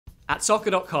At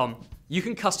SOCCER.COM, you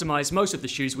can customize most of the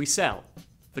shoes we sell.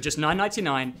 For just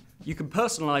 $9.99, you can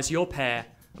personalize your pair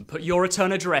and put your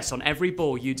return address on every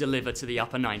ball you deliver to the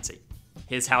upper 90.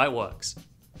 Here's how it works.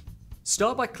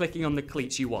 Start by clicking on the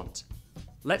cleats you want.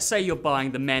 Let's say you're buying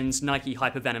the men's Nike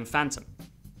Hypervenom Phantom.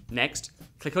 Next,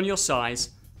 click on your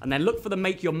size, and then look for the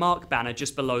Make Your Mark banner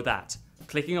just below that,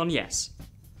 clicking on Yes.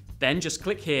 Then just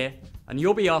click here, and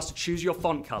you'll be asked to choose your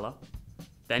font color.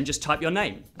 Then just type your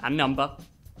name and number.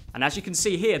 And as you can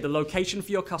see here, the location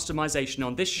for your customization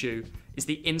on this shoe is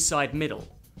the inside middle,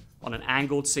 on an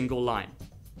angled single line.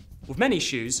 With many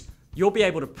shoes, you'll be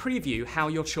able to preview how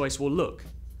your choice will look.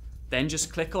 Then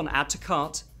just click on Add to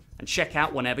Cart and check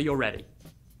out whenever you're ready.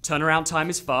 Turnaround time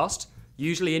is fast,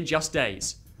 usually in just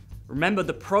days. Remember,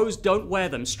 the pros don't wear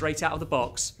them straight out of the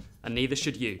box, and neither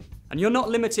should you. And you're not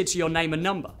limited to your name and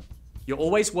number. You're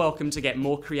always welcome to get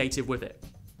more creative with it.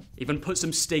 Even put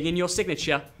some sting in your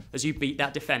signature as you beat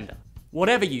that defender.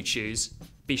 Whatever you choose,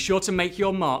 be sure to make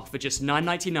your mark for just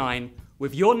 $9.99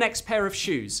 with your next pair of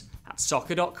shoes at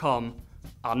SOCCER.COM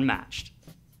unmatched.